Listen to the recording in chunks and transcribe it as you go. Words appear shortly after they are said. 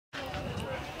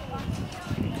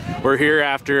We're here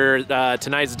after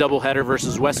tonight's doubleheader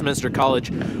versus Westminster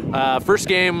College. First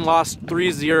game lost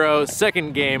 3-0.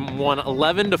 Second game won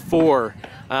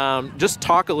 11-4. Just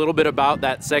talk a little bit about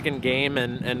that second game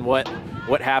and what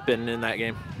happened in that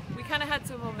game. We kind of had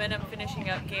some momentum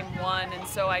finishing up game one, and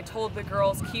so I told the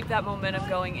girls keep that momentum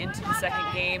going into the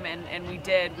second game, and we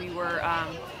did. We were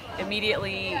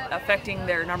immediately affecting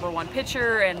their #1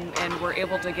 pitcher, and were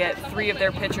able to get 3 of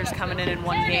their pitchers coming in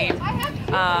one game.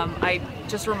 I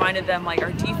just reminded them, like,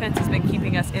 our defense has been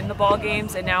keeping us in the ball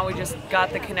games, and now we just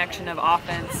got the connection of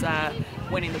offense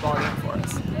winning the ball game for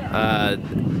us.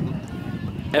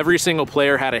 Every single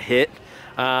player had a hit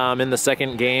in the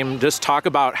second game. Just talk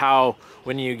about how,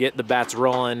 when you get the bats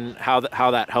rolling, how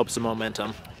that helps the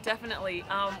momentum. Definitely.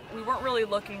 We weren't really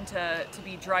looking to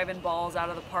be driving balls out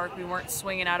of the park. We weren't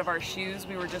swinging out of our shoes.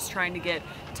 We were just trying to get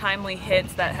timely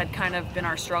hits. That had kind of been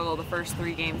our struggle the first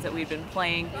 3 games that we'd been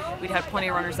playing. We'd had plenty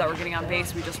of runners that were getting on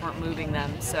base. We just weren't moving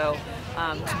them. So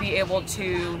to be able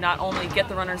to not only get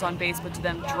the runners on base, but to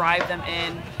then drive them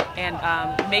in and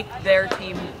make their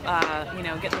team,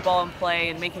 get the ball in play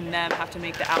and making them have to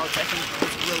make the outs, I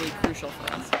think is really crucial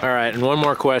for us. All right, and one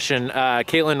more question.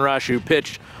 Caitlin Rush, who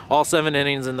pitched all 7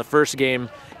 innings in the first game,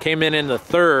 came in the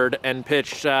third and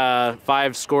pitched 5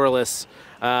 scoreless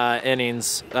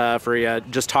innings for you.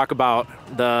 Just talk about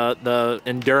the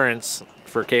endurance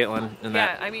for Caitlin in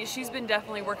that. Yeah, I mean, she's been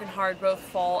definitely working hard both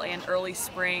fall and early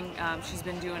spring. She's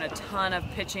been doing a ton of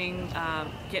pitching,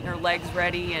 getting her legs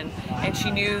ready, and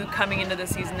she knew coming into the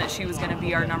season that she was going to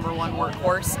be our #1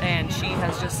 workhorse, and she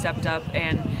has just stepped up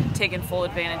and taken full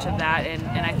advantage of that,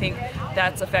 and I think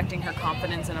that's affecting her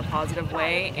confidence in a positive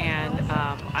way, and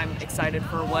I'm excited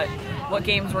for what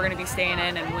games we're going to be staying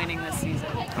in and winning this season.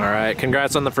 All right,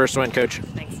 congrats on the first win, Coach.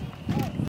 Thanks.